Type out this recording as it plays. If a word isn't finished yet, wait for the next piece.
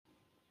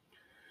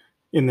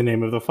In the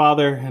name of the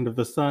Father, and of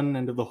the Son,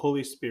 and of the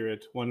Holy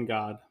Spirit, one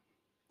God.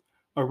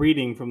 A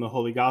reading from the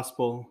Holy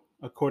Gospel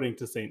according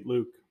to St.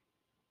 Luke.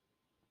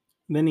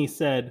 Then he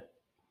said,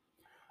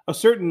 "A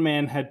certain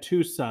man had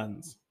 2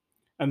 sons,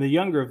 and the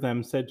younger of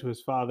them said to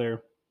his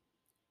father,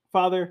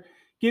 'Father,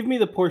 give me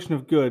the portion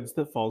of goods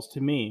that falls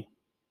to me.'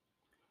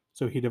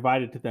 So he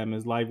divided to them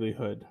his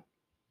livelihood.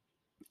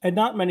 And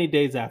not many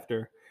days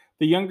after,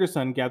 the younger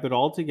son gathered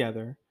all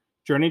together,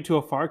 journeyed to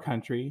a far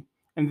country,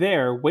 and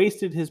there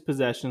wasted his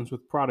possessions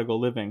with prodigal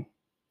living.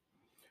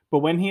 But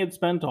when he had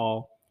spent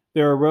all,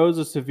 there arose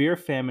a severe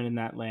famine in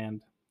that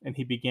land, and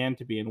he began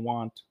to be in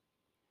want.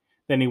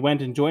 Then he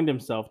went and joined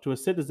himself to a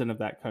citizen of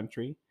that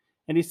country,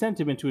 and he sent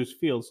him into his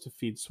fields to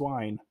feed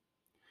swine.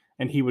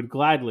 And he would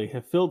gladly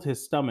have filled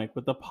his stomach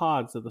with the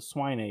pods that the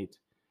swine ate,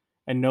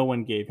 and no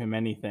one gave him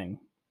anything.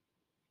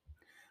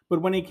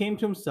 But when he came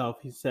to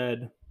himself, he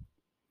said,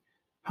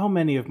 'How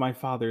many of my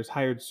father's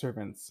hired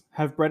servants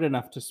have bread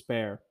enough to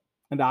spare,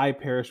 and I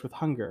perish with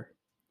hunger?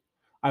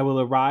 I will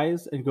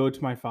arise and go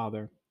to my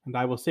father, and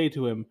I will say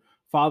to him,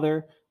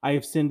 Father, I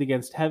have sinned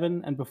against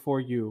heaven and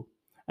before you,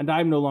 and I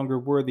am no longer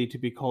worthy to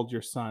be called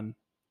your son.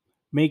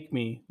 Make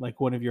me like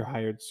one of your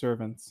hired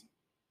servants.'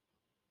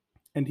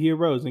 And he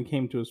arose and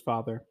came to his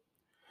father.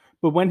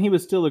 But when he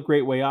was still a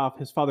great way off,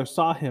 his father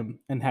saw him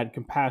and had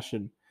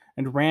compassion,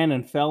 and ran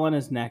and fell on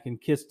his neck and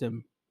kissed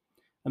him.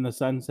 And the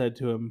son said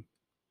to him,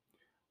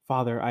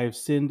 'Father, I have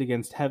sinned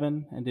against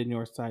heaven and in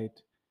your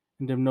sight,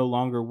 and am no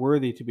longer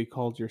worthy to be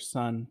called your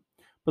son.'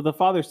 But the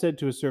father said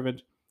to his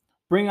servant,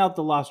 'Bring out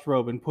the lost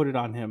robe and put it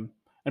on him,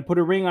 and put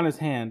a ring on his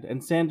hand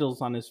and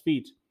sandals on his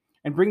feet,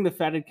 and bring the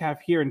fatted calf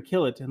here and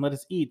kill it, and let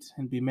us eat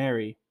and be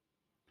merry.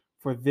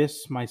 For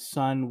this my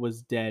son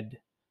was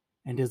dead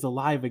and is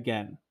alive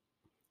again.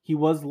 He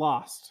was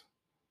lost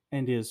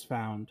and is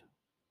found.'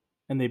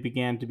 And they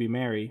began to be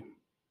merry.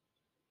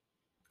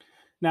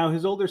 Now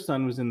his older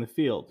son was in the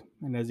field,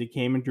 and as he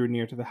came and drew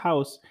near to the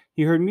house,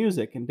 he heard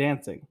music and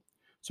dancing.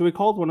 So he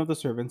called one of the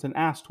servants and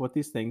asked what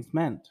these things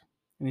meant.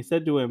 And he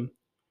said to him,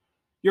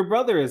 'Your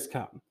brother has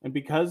come, and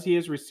because he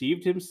has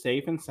received him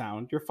safe and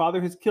sound, your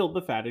father has killed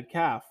the fatted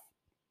calf.'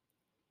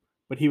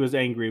 But he was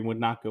angry and would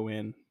not go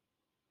in.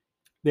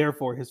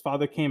 Therefore his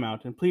father came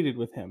out and pleaded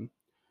with him.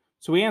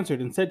 So he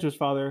answered and said to his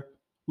father,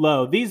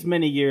 'Lo, these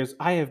many years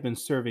I have been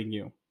serving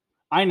you.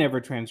 I never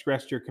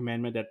transgressed your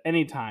commandment at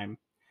any time,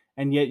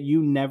 and yet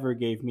you never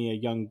gave me a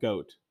young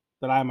goat,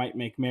 that I might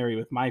make merry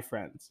with my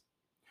friends.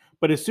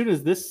 But as soon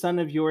as this son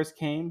of yours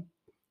came,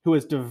 who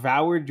has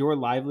devoured your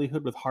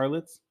livelihood with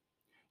harlots,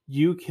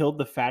 you killed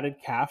the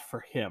fatted calf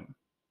for him.'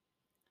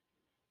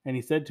 And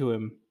he said to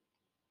him,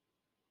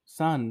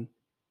 'Son,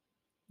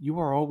 you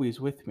are always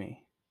with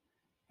me,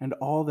 and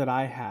all that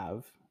I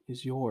have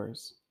is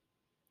yours.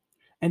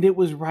 And it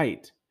was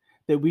right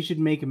that we should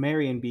make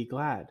merry and be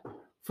glad,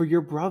 for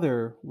your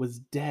brother was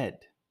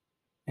dead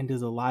and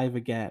is alive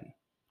again,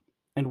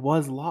 and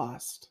was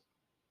lost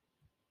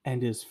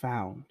and is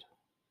found.'"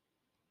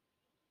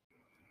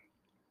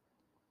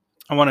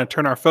 I want to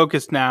turn our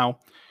focus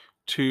now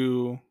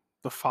to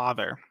the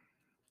Father.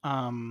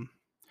 Um,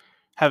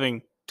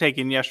 Having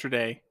taken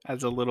yesterday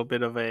as a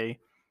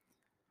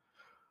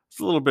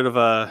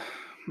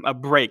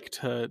break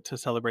to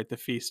celebrate the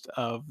feast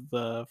of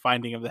the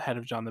finding of the head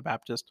of John the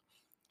Baptist.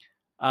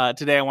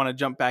 Today, I want to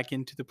jump back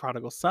into the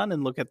prodigal son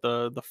and look at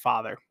the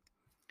father.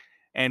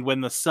 And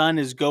when the son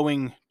is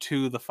going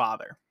to the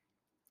father,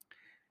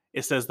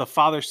 it says the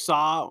father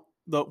saw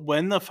the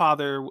when the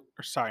father,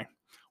 or sorry,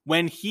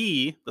 when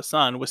he, the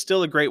son, was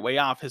still a great way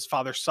off, his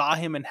father saw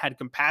him and had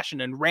compassion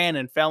and ran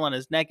and fell on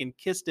his neck and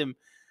kissed him,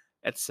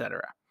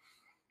 etc.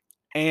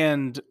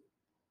 And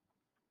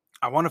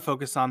I want to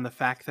focus on the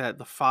fact that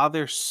the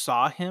father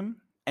saw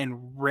him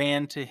and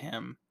ran to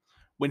him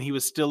when he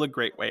was still a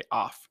great way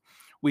off.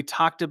 We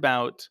talked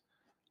about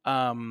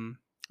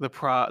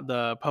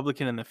the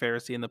publican and the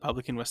Pharisee, and the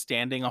publican was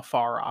standing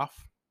afar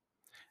off,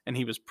 and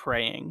he was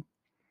praying,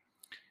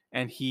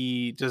 and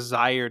he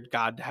desired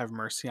God to have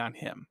mercy on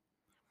him.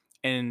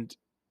 And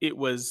it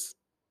was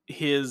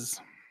his,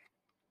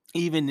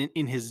 even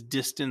in his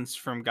distance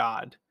from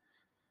God,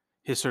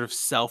 his sort of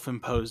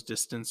self-imposed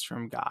distance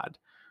from God,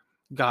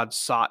 God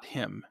sought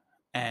him,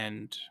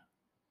 and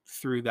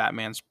through that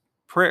man's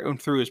prayer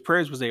and through his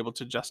prayers was able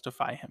to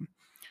justify him.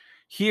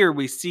 Here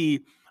we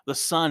see the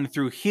son,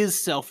 through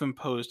his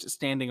self-imposed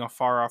standing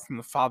afar off from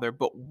the father,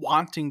 but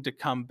wanting to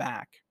come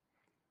back.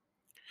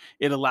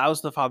 It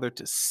allows the father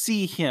to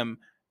see him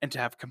and to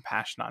have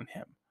compassion on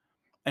him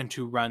and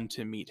to run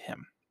to meet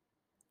him.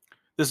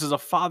 This is a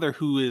father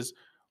who is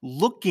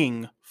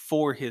looking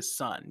for his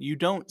son. You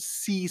don't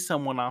see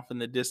someone off in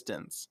the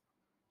distance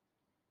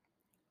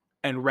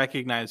and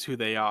recognize who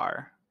they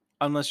are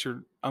unless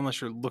you're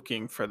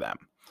looking for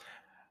them.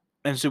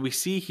 And so we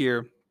see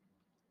here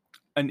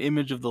an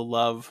image of the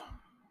love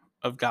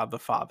of God the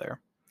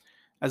Father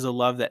as a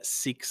love that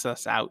seeks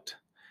us out,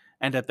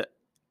 and at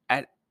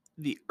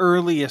the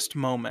earliest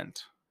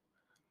moment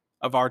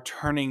of our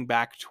turning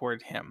back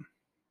toward him,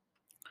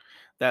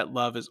 that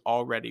love is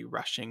already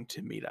rushing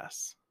to meet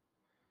us.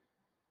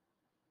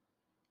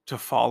 to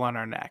fall on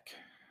our neck,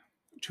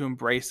 to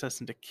embrace us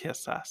and to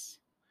kiss us,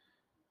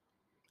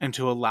 and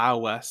to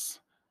allow us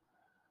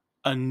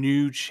a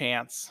new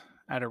chance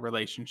at a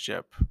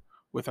relationship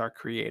with our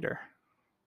Creator.